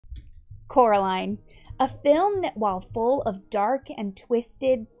Coraline, a film that, while full of dark and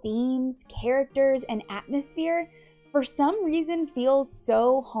twisted themes, characters, and atmosphere, for some reason feels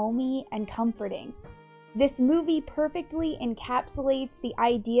so homey and comforting. This movie perfectly encapsulates the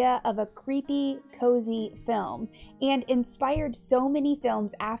idea of a creepy, cozy film and inspired so many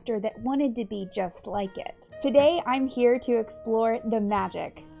films after that wanted to be just like it. Today, I'm here to explore the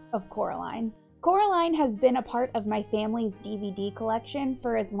magic of Coraline. Coraline has been a part of my family's DVD collection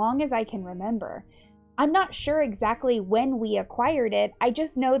for as long as I can remember. I'm not sure exactly when we acquired it, I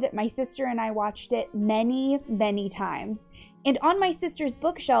just know that my sister and I watched it many, many times. And on my sister's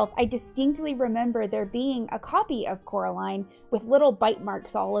bookshelf, I distinctly remember there being a copy of Coraline with little bite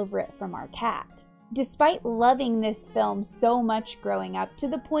marks all over it from our cat. Despite loving this film so much growing up, to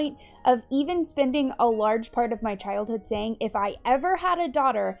the point of even spending a large part of my childhood saying if I ever had a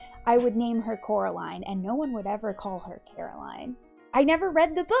daughter, I would name her Coraline and no one would ever call her Caroline. I never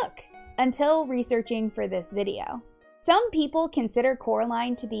read the book until researching for this video. Some people consider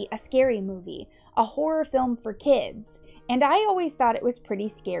Coraline to be a scary movie, a horror film for kids, and I always thought it was pretty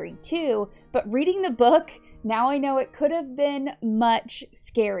scary too, but reading the book, now I know it could have been much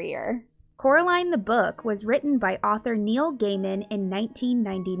scarier. Coraline the book was written by author Neil Gaiman in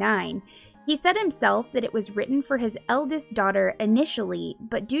 1999. He said himself that it was written for his eldest daughter initially,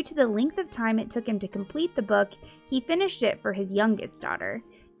 but due to the length of time it took him to complete the book, he finished it for his youngest daughter.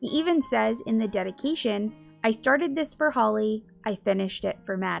 He even says in the dedication, "I started this for Holly, I finished it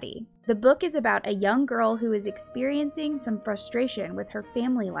for Maddie." The book is about a young girl who is experiencing some frustration with her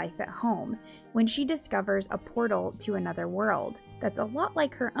family life at home when she discovers a portal to another world that's a lot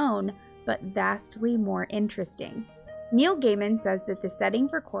like her own, but vastly more interesting. Neil Gaiman says that the setting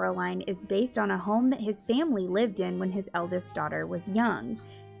for Coraline is based on a home that his family lived in when his eldest daughter was young.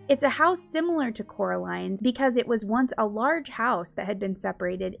 It's a house similar to Coraline's because it was once a large house that had been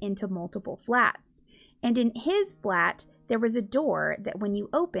separated into multiple flats. And in his flat, there was a door that when you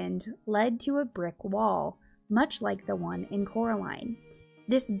opened led to a brick wall, much like the one in Coraline.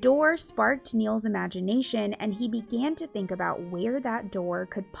 This door sparked Neil's imagination and he began to think about where that door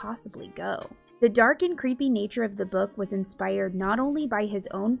could possibly go. The dark and creepy nature of the book was inspired not only by his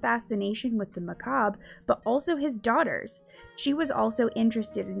own fascination with the macabre, but also his daughter's. She was also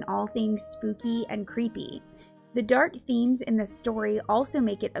interested in all things spooky and creepy. The dark themes in the story also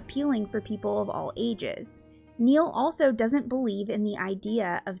make it appealing for people of all ages. Neil also doesn't believe in the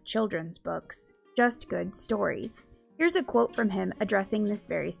idea of children's books, just good stories. Here's a quote from him addressing this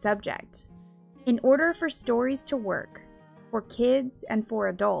very subject. "In order for stories to work, for kids and for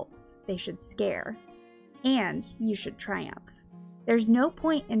adults, they should scare. And you should triumph. There's no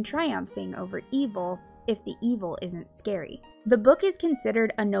point in triumphing over evil if the evil isn't scary." The book is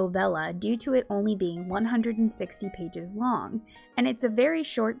considered a novella due to it only being 160 pages long, and it's a very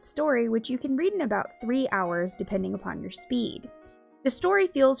short story which you can read in about 3 hours depending upon your speed. The story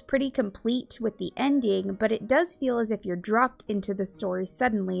feels pretty complete with the ending, but it does feel as if you're dropped into the story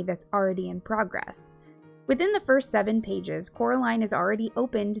suddenly that's already in progress. Within the first 7 pages, Coraline has already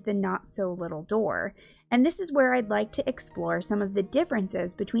opened the not-so-little door, and this is where I'd like to explore some of the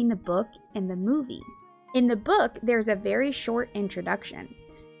differences between the book and the movie. In the book, there's a very short introduction.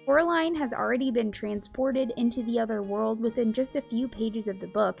 Coraline has already been transported into the other world within just a few pages of the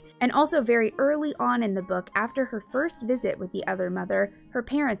book, and also very early on in the book, after her first visit with the other mother, her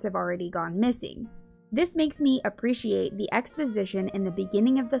parents have already gone missing. This makes me appreciate the exposition in the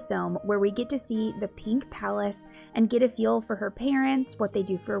beginning of the film where we get to see the Pink Palace and get a feel for her parents, what they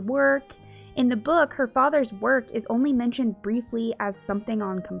do for work. In the book, her father's work is only mentioned briefly as something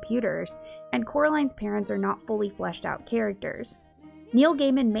on computers, and Coraline's parents are not fully fleshed out characters. Neil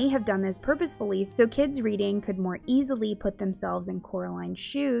Gaiman may have done this purposefully so kids reading could more easily put themselves in Coraline's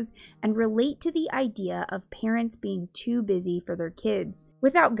shoes and relate to the idea of parents being too busy for their kids,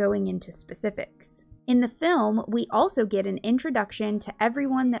 without going into specifics. In the film, we also get an introduction to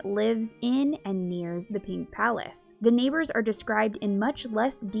everyone that lives in and near the Pink Palace. The neighbors are described in much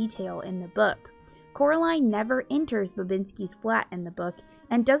less detail in the book. Coraline never enters Babinski's flat in the book,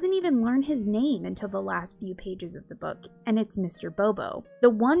 and doesn't even learn his name until the last few pages of the book, and it's Mr. Bobo. The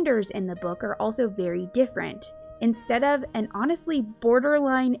wonders in the book are also very different. Instead of an honestly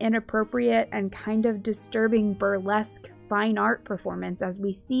borderline inappropriate and kind of disturbing burlesque fine art performance as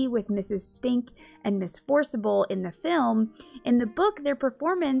we see with Mrs. Spink and Miss Forcible in the film, in the book their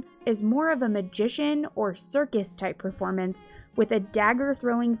performance is more of a magician or circus type performance with a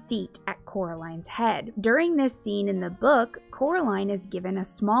dagger-throwing feat at Coraline's head. During this scene in the book, Coraline is given a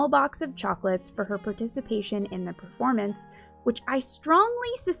small box of chocolates for her participation in the performance, which I strongly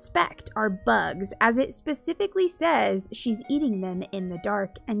suspect are bugs, as it specifically says she's eating them in the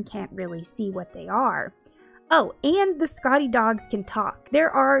dark and can't really see what they are. Oh, and the Scotty dogs can talk.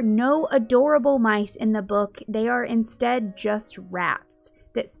 There are no adorable mice in the book. They are instead just rats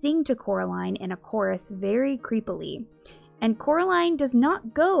that sing to Coraline in a chorus very creepily. And Coraline does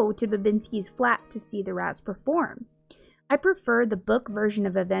not go to Babinski's flat to see the rats perform. I prefer the book version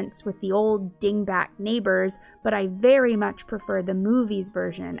of events with the old dingbat neighbors, but I very much prefer the movie's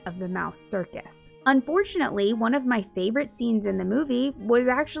version of the mouse circus. Unfortunately, one of my favorite scenes in the movie was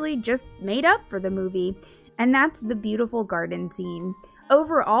actually just made up for the movie, and that's the beautiful garden scene.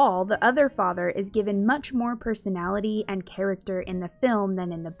 Overall, the other father is given much more personality and character in the film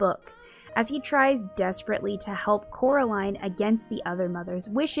than in the book, as he tries desperately to help Coraline against the other mother's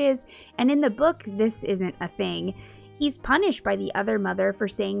wishes, and in the book, this isn't a thing. He's punished by the other mother for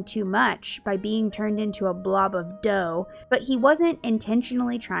saying too much by being turned into a blob of dough, but he wasn't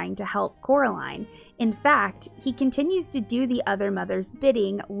intentionally trying to help Coraline. In fact, he continues to do the other mother's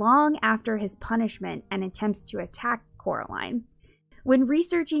bidding long after his punishment and attempts to attack Coraline. When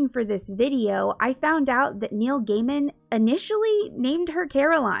researching for this video, I found out that Neil Gaiman initially named her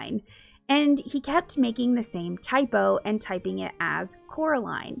Caroline, and he kept making the same typo and typing it as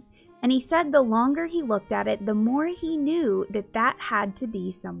Coraline. And he said the longer he looked at it, the more he knew that that had to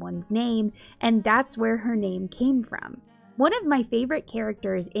be someone's name, and that's where her name came from. One of my favorite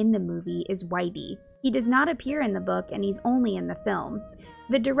characters in the movie is Wybie. He does not appear in the book, and he's only in the film.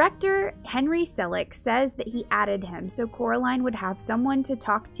 The director, Henry Selick, says that he added him so Coraline would have someone to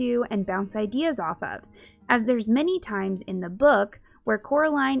talk to and bounce ideas off of, as there's many times in the book where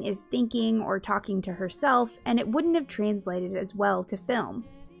Coraline is thinking or talking to herself, and it wouldn't have translated as well to film.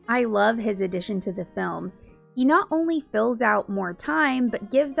 I love his addition to the film. He not only fills out more time,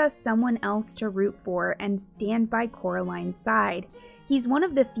 but gives us someone else to root for and stand by Coraline's side. He's one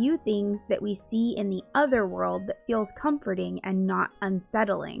of the few things that we see in the other world that feels comforting and not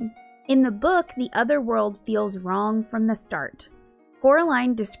unsettling. In the book, the other world feels wrong from the start.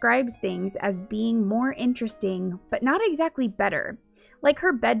 Coraline describes things as being more interesting, but not exactly better. Like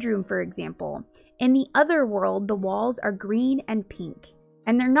her bedroom, for example. In the other world, the walls are green and pink.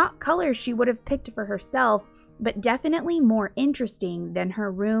 And they're not colors she would have picked for herself, but definitely more interesting than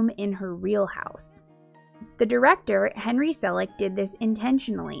her room in her real house. The director, Henry Selick, did this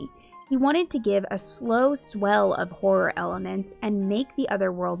intentionally. He wanted to give a slow swell of horror elements and make the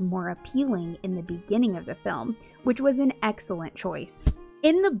other world more appealing in the beginning of the film, which was an excellent choice.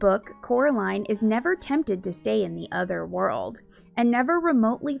 In the book, Coraline is never tempted to stay in the other world, and never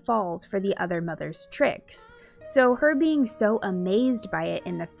remotely falls for the other mother's tricks. So her being so amazed by it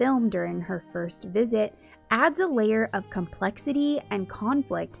in the film during her first visit adds a layer of complexity and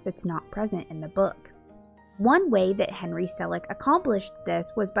conflict that's not present in the book. One way that Henry Selick accomplished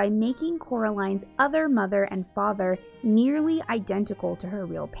this was by making Coraline's other mother and father nearly identical to her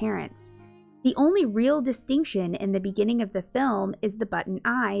real parents. The only real distinction in the beginning of the film is the button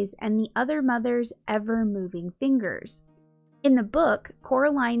eyes and the other mother's ever-moving fingers. In the book,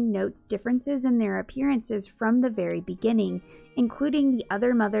 Coraline notes differences in their appearances from the very beginning, including the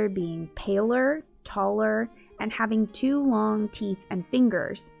other mother being paler, taller, and having 2 long teeth and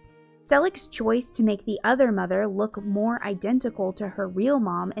fingers. Selick's choice to make the other mother look more identical to her real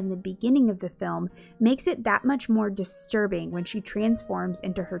mom in the beginning of the film makes it that much more disturbing when she transforms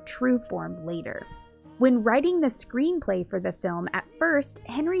into her true form later. When writing the screenplay for the film, at first,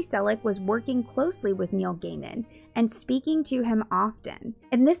 Henry Selick was working closely with Neil Gaiman and speaking to him often,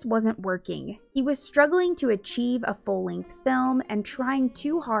 and this wasn't working. He was struggling to achieve a full-length film and trying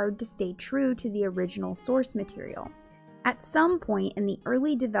too hard to stay true to the original source material. At some point in the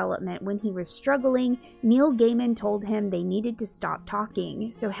early development when he was struggling, Neil Gaiman told him they needed to stop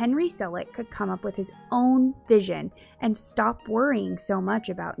talking so Henry Selick could come up with his own vision and stop worrying so much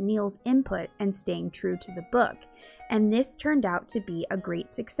about Neil's input and staying true to the book, and this turned out to be a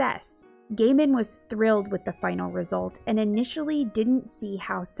great success. Gaiman was thrilled with the final result and initially didn't see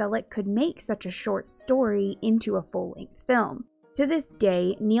how Selick could make such a short story into a full-length film. To this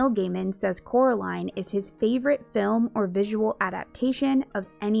day, Neil Gaiman says Coraline is his favorite film or visual adaptation of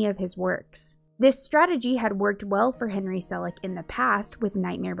any of his works. This strategy had worked well for Henry Selick in the past with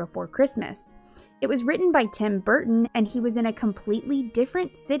Nightmare Before Christmas. It was written by Tim Burton, and he was in a completely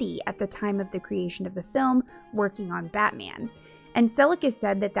different city at the time of the creation of the film, working on Batman. And Selick has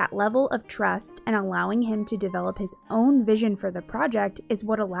said that that level of trust and allowing him to develop his own vision for the project is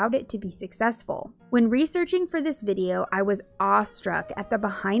what allowed it to be successful. When researching for this video, I was awestruck at the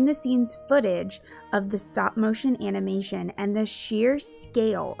behind-the-scenes footage of the stop-motion animation and the sheer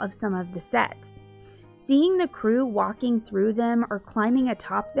scale of some of the sets. Seeing the crew walking through them or climbing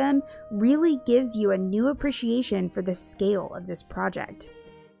atop them really gives you a new appreciation for the scale of this project.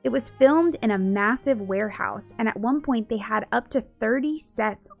 It was filmed in a massive warehouse, and at one point they had up to 30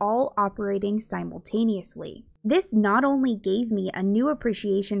 sets all operating simultaneously. This not only gave me a new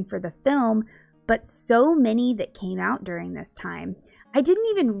appreciation for the film, but so many that came out during this time. I didn't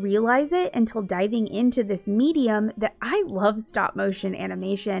even realize it until diving into this medium that I love stop motion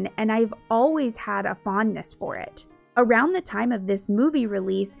animation, and I've always had a fondness for it. Around the time of this movie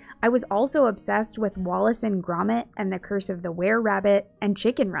release, I was also obsessed with Wallace and Gromit and The Curse of the Were-Rabbit and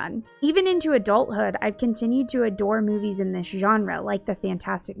Chicken Run. Even into adulthood, I've continued to adore movies in this genre like The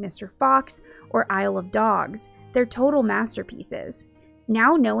Fantastic Mr. Fox or Isle of Dogs. They're total masterpieces.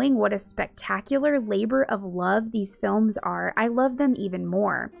 Now knowing what a spectacular labor of love these films are, I love them even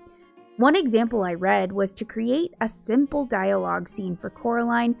more. One example I read was to create a simple dialogue scene for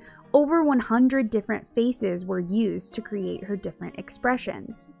Coraline. Over 100 different faces were used to create her different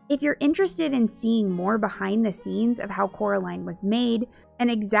expressions. If you're interested in seeing more behind the scenes of how Coraline was made and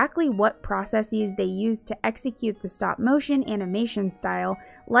exactly what processes they used to execute the stop motion animation style,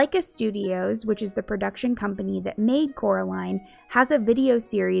 Leica Studios, which is the production company that made Coraline, has a video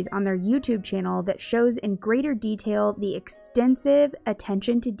series on their YouTube channel that shows in greater detail the extensive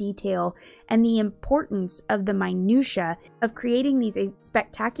attention to detail and the importance of the minutiae of creating these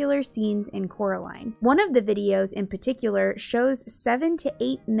spectacular scenes in Coraline. One of the videos in particular shows 7 to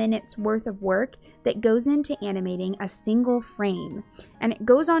 8 minutes worth of work that goes into animating a single frame, and it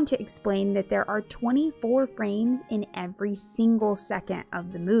goes on to explain that there are 24 frames in every single second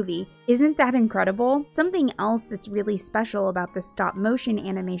of the movie. Isn't that incredible? Something else that's really special about the stop motion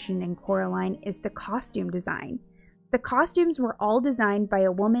animation in Coraline is the costume design. The costumes were all designed by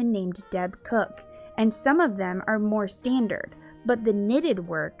a woman named Deb Cook, and some of them are more standard, but the knitted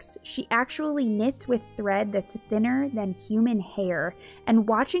works, she actually knits with thread that's thinner than human hair, and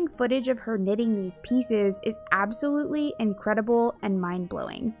watching footage of her knitting these pieces is absolutely incredible and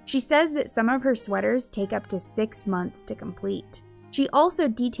mind-blowing. She says that some of her sweaters take up to 6 months to complete. She also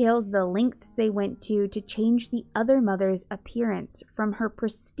details the lengths they went to change the other mother's appearance from her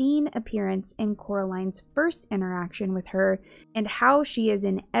pristine appearance in Coraline's first interaction with her, and how she is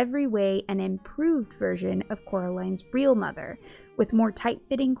in every way an improved version of Coraline's real mother, with more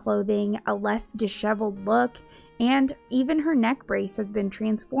tight-fitting clothing, a less disheveled look, and even her neck brace has been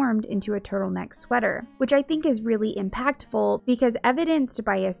transformed into a turtleneck sweater, which I think is really impactful because, evidenced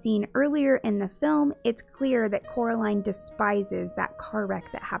by a scene earlier in the film, it's clear that Coraline despises that car wreck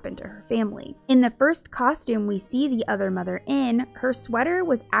that happened to her family. In the first costume we see the other mother in, her sweater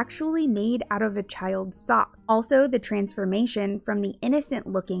was actually made out of a child's sock. Also, the transformation from the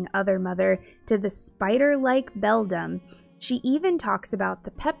innocent-looking other mother to the spider-like beldam. She even talks about the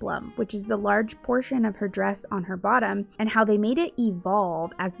peplum, which is the large portion of her dress on her bottom, and how they made it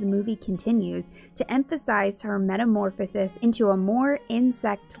evolve as the movie continues to emphasize her metamorphosis into a more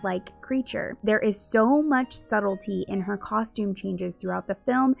insect-like creature. There is so much subtlety in her costume changes throughout the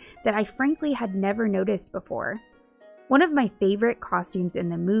film that I frankly had never noticed before. One of my favorite costumes in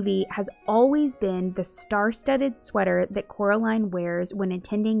the movie has always been the star-studded sweater that Coraline wears when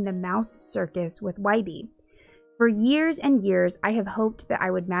attending the mouse circus with Wybie. For years and years, I have hoped that I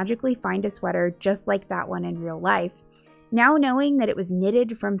would magically find a sweater just like that one in real life. Now knowing that it was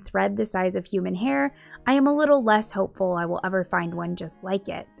knitted from thread the size of human hair, I am a little less hopeful I will ever find one just like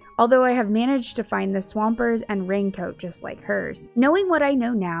it. Although I have managed to find the Swampers and raincoat just like hers. Knowing what I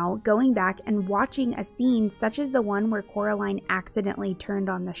know now, going back and watching a scene such as the one where Coraline accidentally turned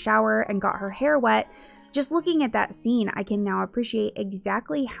on the shower and got her hair wet, just looking at that scene, I can now appreciate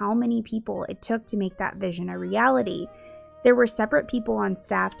exactly how many people it took to make that vision a reality. There were separate people on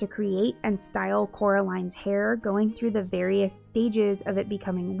staff to create and style Coraline's hair, going through the various stages of it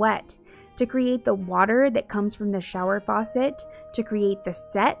becoming wet, to create the water that comes from the shower faucet, to create the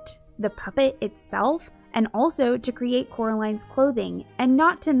set, the puppet itself, and also to create Coraline's clothing, and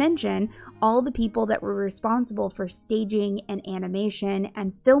not to mention all the people that were responsible for staging and animation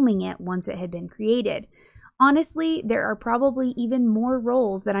and filming it once it had been created. Honestly, there are probably even more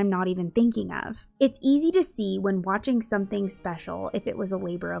roles that I'm not even thinking of. It's easy to see when watching something special if it was a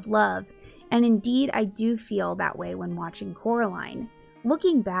labor of love, and indeed I do feel that way when watching Coraline.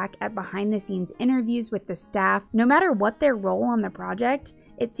 Looking back at behind-the-scenes interviews with the staff, no matter what their role on the project,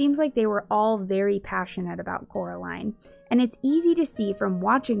 it seems like they were all very passionate about Coraline. And it's easy to see from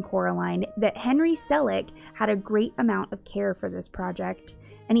watching Coraline that Henry Selick had a great amount of care for this project,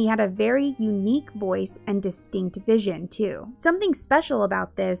 and he had a very unique voice and distinct vision too. Something special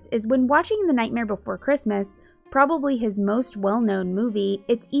about this is when watching The Nightmare Before Christmas, probably his most well-known movie,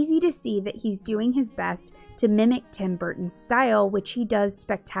 it's easy to see that he's doing his best to mimic Tim Burton's style, which he does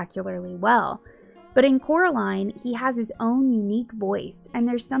spectacularly well. But in Coraline, he has his own unique voice, and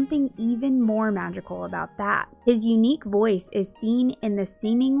there's something even more magical about that. His unique voice is seen in the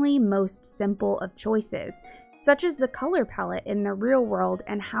seemingly most simple of choices, such as the color palette in the real world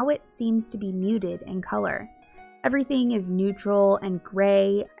and how it seems to be muted in color. Everything is neutral and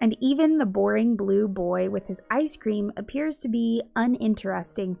gray, and even the boring blue boy with his ice cream appears to be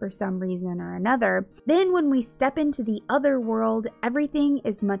uninteresting for some reason or another. Then when we step into the other world, everything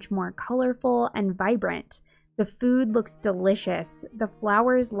is much more colorful and vibrant. The food looks delicious, the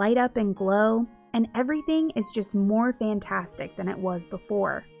flowers light up and glow, and everything is just more fantastic than it was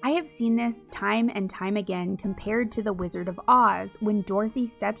before. I have seen this time and time again compared to The Wizard of Oz when Dorothy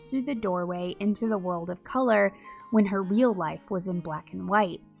steps through the doorway into the world of color when her real life was in black and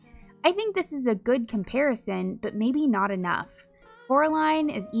white. I think this is a good comparison, but maybe not enough. Coraline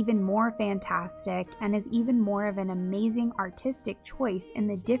is even more fantastic and is even more of an amazing artistic choice in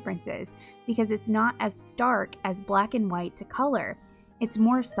the differences because it's not as stark as black and white to color. It's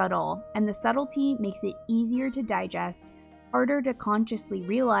more subtle, and the subtlety makes it easier to digest, harder to consciously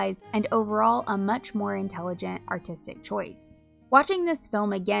realize, and overall a much more intelligent artistic choice. Watching this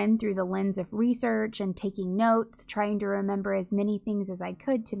film again through the lens of research and taking notes, trying to remember as many things as I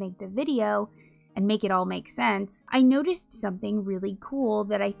could to make the video and make it all make sense, I noticed something really cool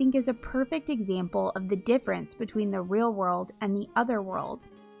that I think is a perfect example of the difference between the real world and the other world.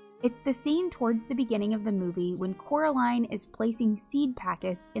 It's the scene towards the beginning of the movie when Coraline is placing seed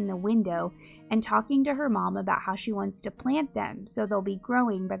packets in the window and talking to her mom about how she wants to plant them so they'll be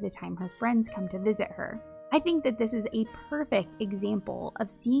growing by the time her friends come to visit her. I think that this is a perfect example of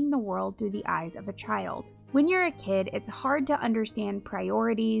seeing the world through the eyes of a child. When you're a kid, it's hard to understand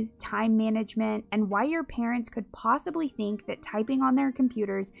priorities, time management, and why your parents could possibly think that typing on their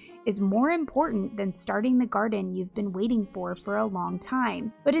computers is more important than starting the garden you've been waiting for a long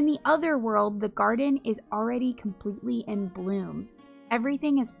time. But in the other world, the garden is already completely in bloom.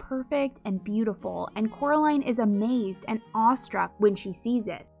 Everything is perfect and beautiful, and Coraline is amazed and awestruck when she sees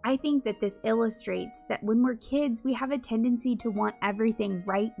it. I think that this illustrates that when we're kids, we have a tendency to want everything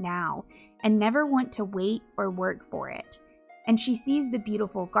right now and never want to wait or work for it. And she sees the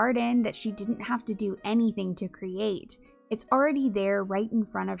beautiful garden that she didn't have to do anything to create. It's already there right in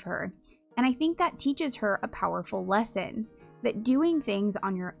front of her. And I think that teaches her a powerful lesson. That doing things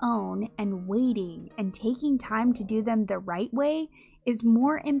on your own and waiting and taking time to do them the right way is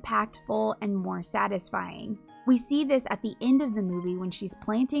more impactful and more satisfying. We see this at the end of the movie when she's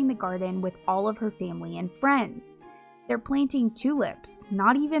planting the garden with all of her family and friends. They're planting tulips,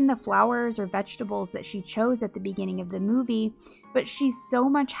 not even the flowers or vegetables that she chose at the beginning of the movie, but she's so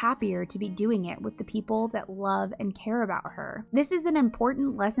much happier to be doing it with the people that love and care about her. This is an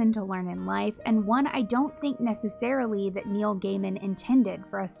important lesson to learn in life, and one I don't think necessarily that Neil Gaiman intended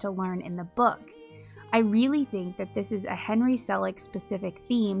for us to learn in the book. I really think that this is a Henry Selick specific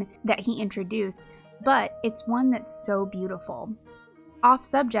theme that he introduced, but it's one that's so beautiful. Off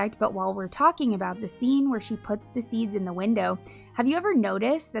subject, but while we're talking about the scene where she puts the seeds in the window, have you ever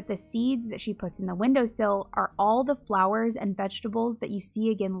noticed that the seeds that she puts in the windowsill are all the flowers and vegetables that you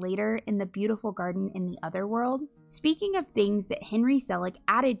see again later in the beautiful garden in the other world? Speaking of things that Henry Selick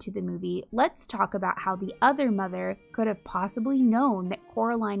added to the movie, let's talk about how the other mother could have possibly known that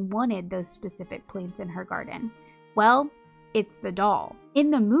Coraline wanted those specific plants in her garden. Well, it's the doll.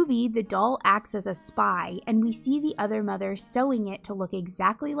 In the movie, the doll acts as a spy, and we see the other mother sewing it to look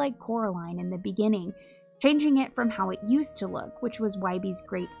exactly like Coraline in the beginning, changing it from how it used to look, which was Wybie's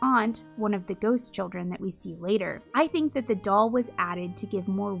great aunt, one of the ghost children that we see later. I think that the doll was added to give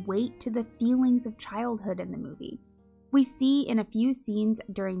more weight to the feelings of childhood in the movie. We see in a few scenes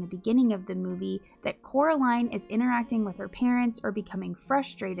during the beginning of the movie that Coraline is interacting with her parents or becoming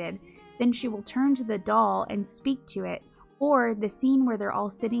frustrated, then she will turn to the doll and speak to it, or the scene where they're all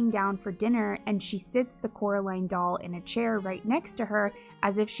sitting down for dinner and she sits the Coraline doll in a chair right next to her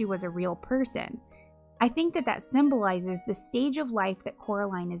as if she was a real person. I think that that symbolizes the stage of life that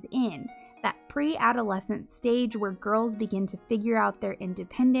Coraline is in, that pre-adolescent stage where girls begin to figure out their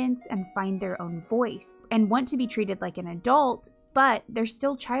independence and find their own voice, and want to be treated like an adult, but they're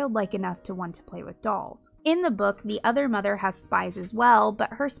still childlike enough to want to play with dolls. In the book, the other mother has spies as well,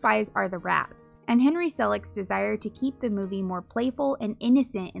 but her spies are the rats. And Henry Selick's desire to keep the movie more playful and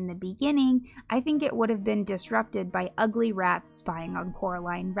innocent in the beginning, I think it would have been disrupted by ugly rats spying on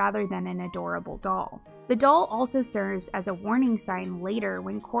Coraline rather than an adorable doll. The doll also serves as a warning sign later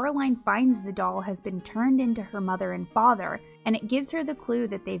when Coraline finds the doll has been turned into her mother and father, and it gives her the clue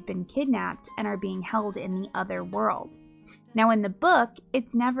that they've been kidnapped and are being held in the other world. Now in the book,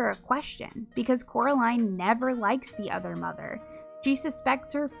 it's never a question, because Coraline never likes the other mother. She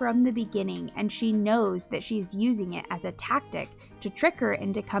suspects her from the beginning, and she knows that she's using it as a tactic to trick her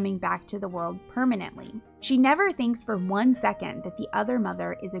into coming back to the world permanently. She never thinks for 1 second that the other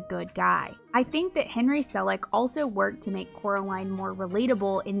mother is a good guy. I think that Henry Selick also worked to make Coraline more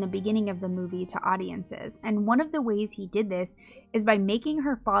relatable in the beginning of the movie to audiences, and one of the ways he did this is by making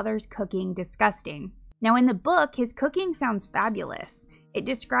her father's cooking disgusting. Now in the book, his cooking sounds fabulous. It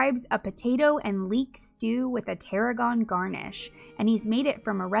describes a potato and leek stew with a tarragon garnish, and he's made it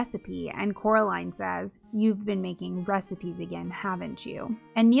from a recipe, and Coraline says, "You've been making recipes again, haven't you?"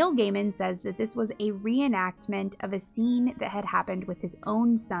 And Neil Gaiman says that this was a reenactment of a scene that had happened with his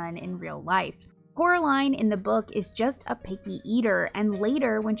own son in real life. Coraline in the book is just a picky eater, and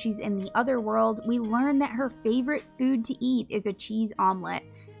later when she's in the other world, we learn that her favorite food to eat is a cheese omelet,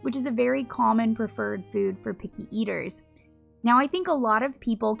 which is a very common preferred food for picky eaters. Now, I think a lot of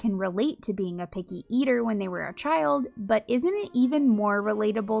people can relate to being a picky eater when they were a child, but isn't it even more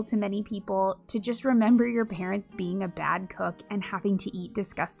relatable to many people to just remember your parents being a bad cook and having to eat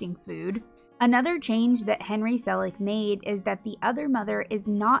disgusting food? Another change that Henry Selick made is that the other mother is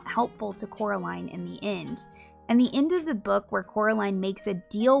not helpful to Coraline in the end. In the end of the book, where Coraline makes a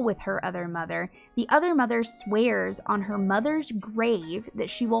deal with her other mother, the other mother swears on her mother's grave that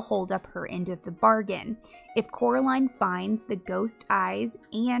she will hold up her end of the bargain. If Coraline finds the ghost eyes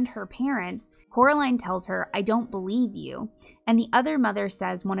and her parents, Coraline tells her, "I don't believe you." And the other mother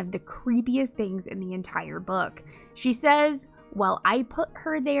says one of the creepiest things in the entire book. She says, "Well, I put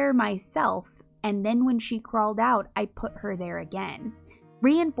her there myself, and then when she crawled out, I put her there again,"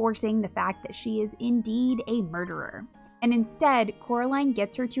 reinforcing the fact that she is indeed a murderer. And instead, Coraline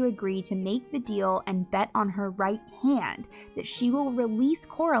gets her to agree to make the deal and bet on her right hand that she will release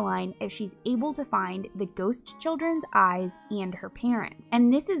Coraline if she's able to find the ghost children's eyes and her parents.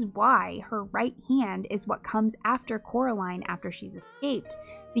 And this is why her right hand is what comes after Coraline after she's escaped,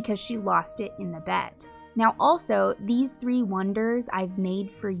 because she lost it in the bet. Now also, these 3 wonders I've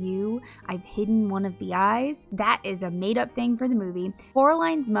made for you, I've hidden one of the eyes, that is a made-up thing for the movie.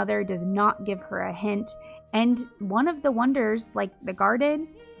 Coraline's mother does not give her a hint, and one of the wonders, like the garden,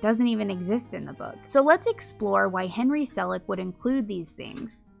 doesn't even exist in the book. So let's explore why Henry Selick would include these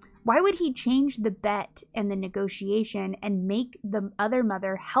things. Why would he change the bet and the negotiation and make the other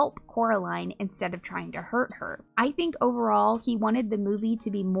mother help Coraline instead of trying to hurt her? I think overall he wanted the movie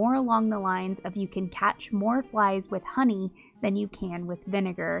to be more along the lines of you can catch more flies with honey than you can with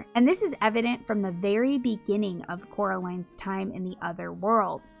vinegar. And this is evident from the very beginning of Coraline's time in the other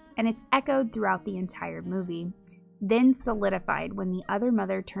world, and it's echoed throughout the entire movie, then solidified when the other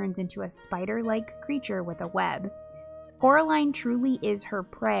mother turns into a spider-like creature with a web. Coraline truly is her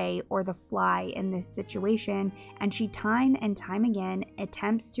prey, or the fly, in this situation, and she time and time again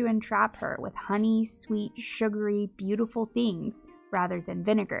attempts to entrap her with honey, sweet, sugary, beautiful things rather than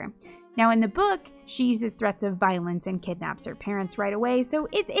vinegar. Now in the book, she uses threats of violence and kidnaps her parents right away, so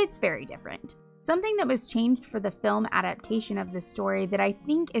it's very different. Something that was changed for the film adaptation of the story that I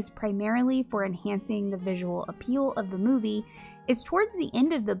think is primarily for enhancing the visual appeal of the movie is towards the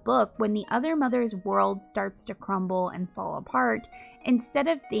end of the book when the other mother's world starts to crumble and fall apart. Instead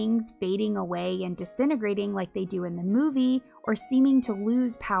of things fading away and disintegrating like they do in the movie, or seeming to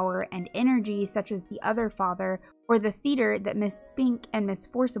lose power and energy such as the other father or the theater that Miss Spink and Miss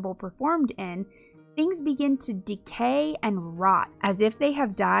Forcible performed in, things begin to decay and rot as if they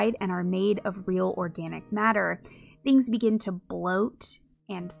have died and are made of real organic matter. Things begin to bloat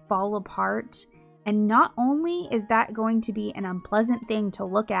and fall apart. And not only is that going to be an unpleasant thing to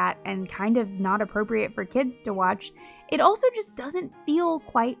look at and kind of not appropriate for kids to watch, it also just doesn't feel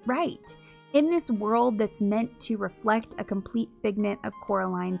quite right. In this world that's meant to reflect a complete figment of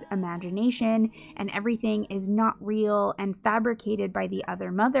Coraline's imagination, and everything is not real and fabricated by the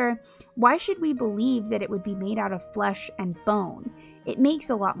other mother, why should we believe that it would be made out of flesh and bone? It makes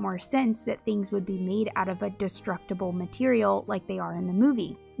a lot more sense that things would be made out of a destructible material like they are in the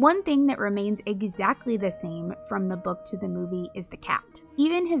movie. One thing that remains exactly the same from the book to the movie is the cat.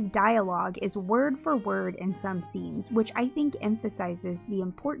 Even his dialogue is word for word in some scenes, which I think emphasizes the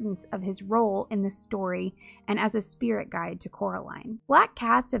importance of his role in the story and as a spirit guide to Coraline. Black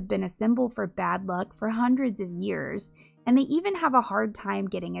cats have been a symbol for bad luck for hundreds of years, and they even have a hard time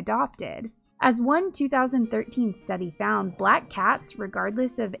getting adopted. As one 2013 study found, black cats,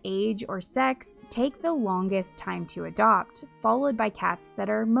 regardless of age or sex, take the longest time to adopt, followed by cats that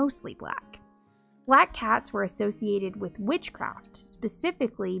are mostly black. Black cats were associated with witchcraft,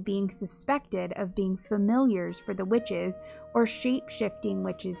 specifically being suspected of being familiars for the witches or shape-shifting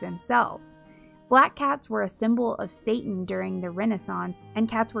witches themselves. Black cats were a symbol of Satan during the Renaissance, and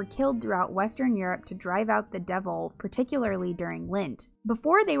cats were killed throughout Western Europe to drive out the devil, particularly during Lent.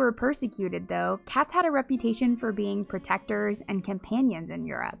 Before they were persecuted, though, cats had a reputation for being protectors and companions in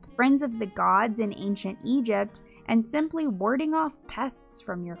Europe, friends of the gods in ancient Egypt, and simply warding off pests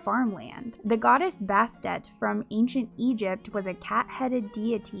from your farmland. The goddess Bastet from ancient Egypt was a cat-headed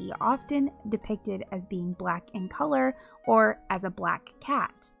deity, often depicted as being black in color or as a black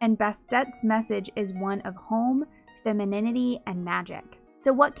cat. And Bastet's message is one of home, femininity, and magic.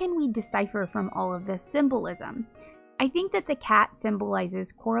 So what can we decipher from all of this symbolism? I think that the cat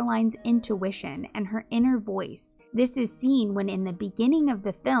symbolizes Coraline's intuition and her inner voice. This is seen when in the beginning of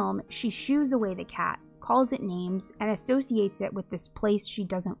the film, she shoos away the cat, calls it names, and associates it with this place she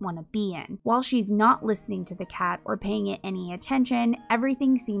doesn't want to be in. While she's not listening to the cat or paying it any attention,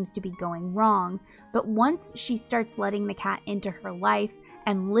 everything seems to be going wrong. But once she starts letting the cat into her life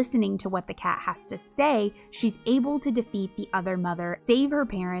and listening to what the cat has to say, she's able to defeat the other mother, save her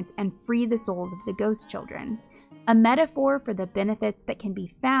parents, and free the souls of the ghost children. A metaphor for the benefits that can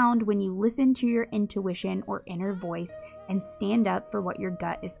be found when you listen to your intuition or inner voice and stand up for what your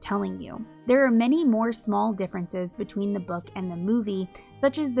gut is telling you. There are many more small differences between the book and the movie,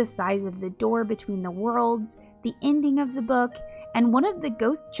 such as the size of the door between the worlds, the ending of the book, and one of the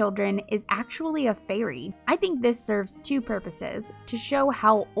ghost children is actually a fairy. I think this serves two purposes: to show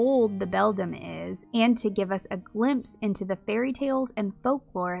how old the beldam is, and to give us a glimpse into the fairy tales and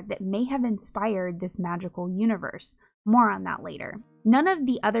folklore that may have inspired this magical universe. More on that later. None of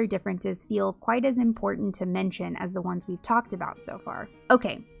the other differences feel quite as important to mention as the ones we've talked about so far.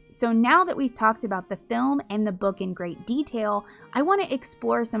 Okay, so now that we've talked about the film and the book in great detail, I want to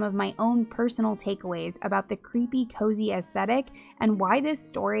explore some of my own personal takeaways about the creepy, cozy aesthetic and why this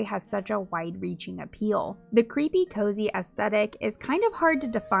story has such a wide-reaching appeal. The creepy, cozy aesthetic is kind of hard to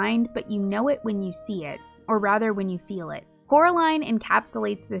define, but you know it when you see it, or rather when you feel it. Coraline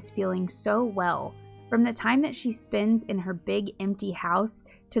encapsulates this feeling so well, from the time that she spends in her big empty house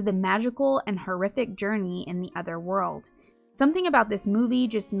to the magical and horrific journey in the other world. Something about this movie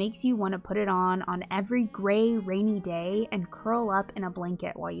just makes you want to put it on every gray, rainy day and curl up in a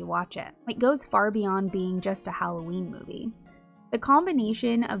blanket while you watch it. It goes far beyond being just a Halloween movie. The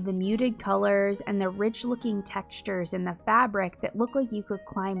combination of the muted colors and the rich-looking textures in the fabric that look like you could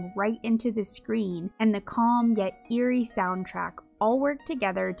climb right into the screen, and the calm yet eerie soundtrack all work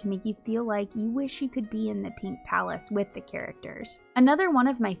together to make you feel like you wish you could be in the Pink Palace with the characters. Another one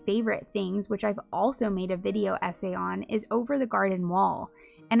of my favorite things, which I've also made a video essay on, is Over the Garden Wall.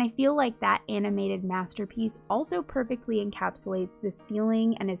 And I feel like that animated masterpiece also perfectly encapsulates this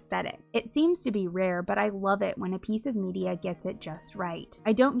feeling and aesthetic. It seems to be rare, but I love it when a piece of media gets it just right.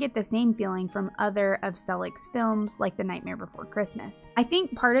 I don't get the same feeling from other of Selick's films like The Nightmare Before Christmas. I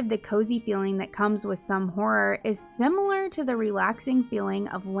think part of the cozy feeling that comes with some horror is similar to the relaxing feeling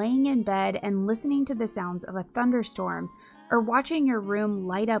of laying in bed and listening to the sounds of a thunderstorm, or watching your room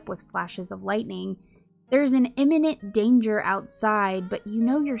light up with flashes of lightning. There's an imminent danger outside, but you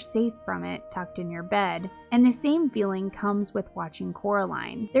know you're safe from it tucked in your bed. And the same feeling comes with watching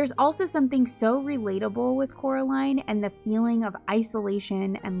Coraline. There's also something so relatable with Coraline and the feeling of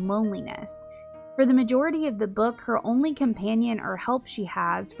isolation and loneliness. For the majority of the book, her only companion or help she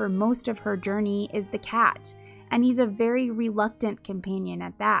has for most of her journey is the cat, and he's a very reluctant companion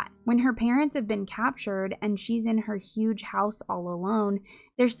at that. When her parents have been captured and she's in her huge house all alone,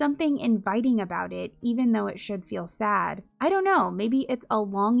 there's something inviting about it, even though it should feel sad. I don't know, maybe it's a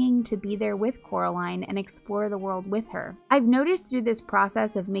longing to be there with Coraline and explore the world with her. I've noticed through this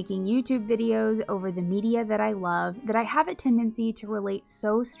process of making YouTube videos over the media that I love that I have a tendency to relate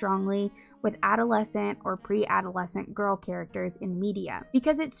so strongly with adolescent or pre-adolescent girl characters in media,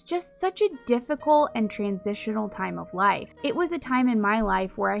 because it's just such a difficult and transitional time of life. It was a time in my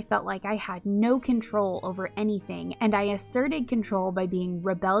life where I felt like I had no control over anything, and I asserted control by being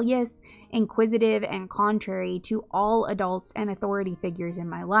rebellious, inquisitive, and contrary to all adults and authority figures in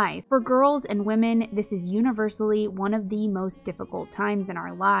my life. For girls and women, this is universally one of the most difficult times in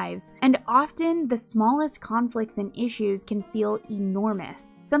our lives, and often the smallest conflicts and issues can feel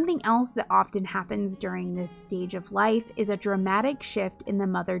enormous. Something else that often happens during this stage of life is a dramatic shift in the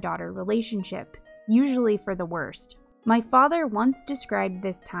mother-daughter relationship, usually for the worst. My father once described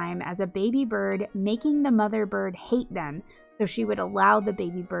this time as a baby bird making the mother bird hate them so she would allow the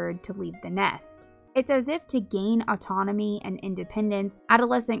baby bird to leave the nest. It's as if to gain autonomy and independence,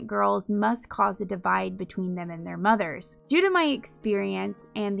 adolescent girls must cause a divide between them and their mothers. Due to my experience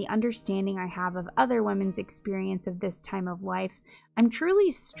and the understanding I have of other women's experience of this time of life, I'm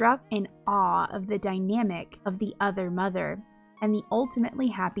truly struck in awe of the dynamic of the other mother and the ultimately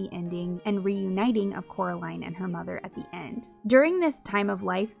happy ending and reuniting of Coraline and her mother at the end. During this time of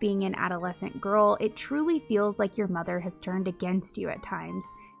life, being an adolescent girl, it truly feels like your mother has turned against you at times,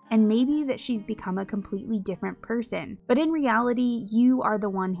 and maybe that she's become a completely different person. But in reality, you are the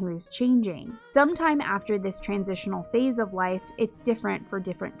one who is changing. Sometime after this transitional phase of life, it's different for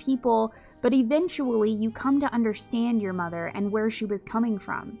different people, but eventually you come to understand your mother and where she was coming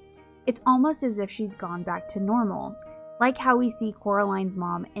from. It's almost as if she's gone back to normal, like how we see Coraline's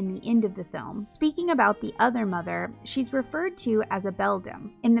mom in the end of the film. Speaking about the other mother, she's referred to as a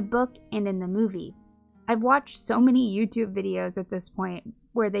beldam in the book and in the movie. I've watched so many YouTube videos at this point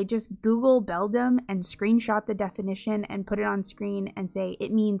where they just Google beldam and screenshot the definition and put it on screen and say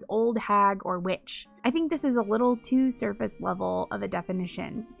it means old hag or witch. I think this is a little too surface level of a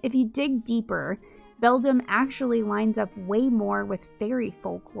definition. If you dig deeper, beldam actually lines up way more with fairy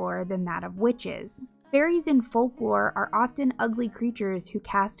folklore than that of witches. Fairies in folklore are often ugly creatures who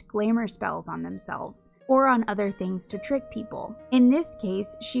cast glamour spells on themselves, or on other things to trick people. In this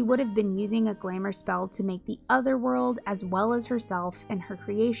case, she would have been using a glamour spell to make the other world as well as herself and her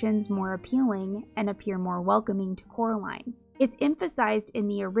creations more appealing and appear more welcoming to Coraline. It's emphasized in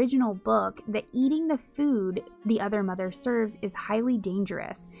the original book that eating the food the other mother serves is highly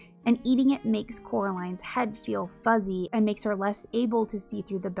dangerous, and eating it makes Coraline's head feel fuzzy and makes her less able to see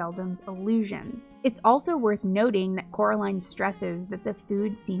through the beldam's illusions. It's also worth noting that Coraline stresses that the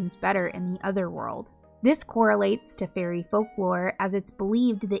food seems better in the other world. This correlates to fairy folklore, as it's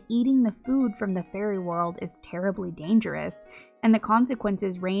believed that eating the food from the fairy world is terribly dangerous, and the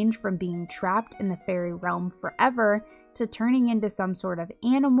consequences range from being trapped in the fairy realm forever to turning into some sort of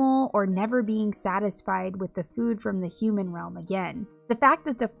animal or never being satisfied with the food from the human realm again. The fact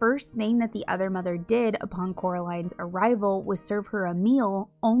that the first thing that the other mother did upon Coraline's arrival was serve her a meal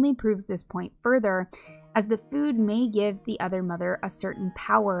only proves this point further, as the food may give the other mother a certain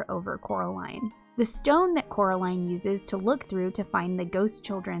power over Coraline. The stone that Coraline uses to look through to find the ghost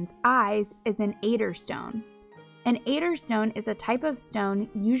children's eyes is an Ader stone. An Ader stone is a type of stone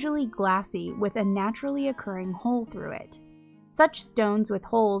usually glassy with a naturally occurring hole through it. Such stones with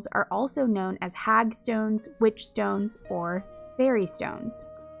holes are also known as hag stones, witch stones, or fairy stones.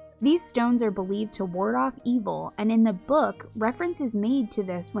 These stones are believed to ward off evil, and in the book, reference is made to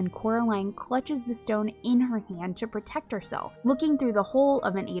this when Coraline clutches the stone in her hand to protect herself. Looking through the hole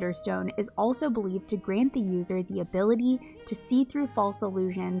of an Ader stone is also believed to grant the user the ability to see through false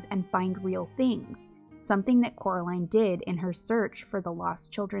illusions and find real things, something that Coraline did in her search for the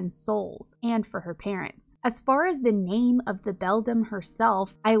lost children's souls and for her parents. As far as the name of the beldam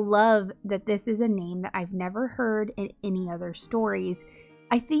herself, I love that this is a name that I've never heard in any other stories.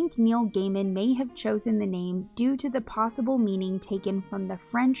 I think Neil Gaiman may have chosen the name due to the possible meaning taken from the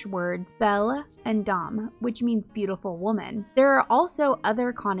French words belle and dame, which means beautiful woman. There are also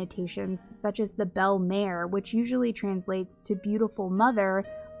other connotations, such as the belle mère, which usually translates to beautiful mother,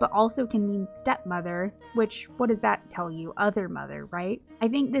 but also can mean stepmother, which, what does that tell you? Other mother, right? I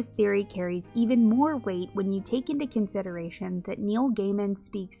think this theory carries even more weight when you take into consideration that Neil Gaiman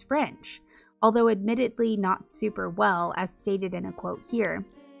speaks French, although admittedly not super well, as stated in a quote here.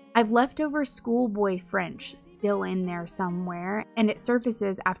 I've leftover schoolboy French still in there somewhere, and it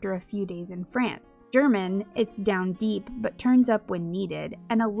surfaces after a few days in France. German, it's down deep, but turns up when needed,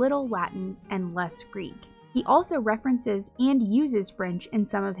 and a little Latin and less Greek. He also references and uses French in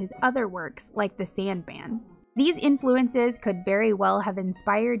some of his other works, like The Sandman. These influences could very well have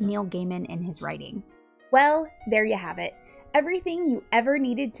inspired Neil Gaiman in his writing. Well, there you have it. Everything you ever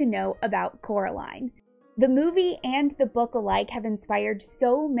needed to know about Coraline. The movie and the book alike have inspired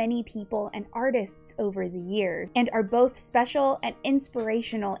so many people and artists over the years, and are both special and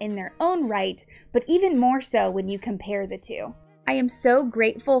inspirational in their own right, but even more so when you compare the two. I am so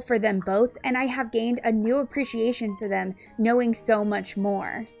grateful for them both, and I have gained a new appreciation for them, knowing so much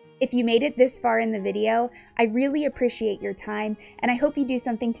more. If you made it this far in the video, I really appreciate your time, and I hope you do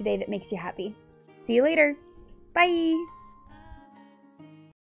something today that makes you happy. See you later. Bye!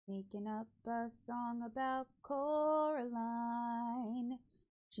 Making up a song about Coraline.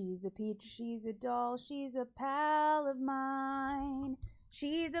 She's a peach, she's a doll, she's a pal of mine.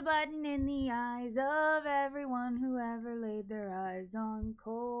 She's a button in the eyes of everyone who ever laid their eyes on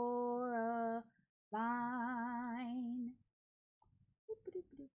Coraline.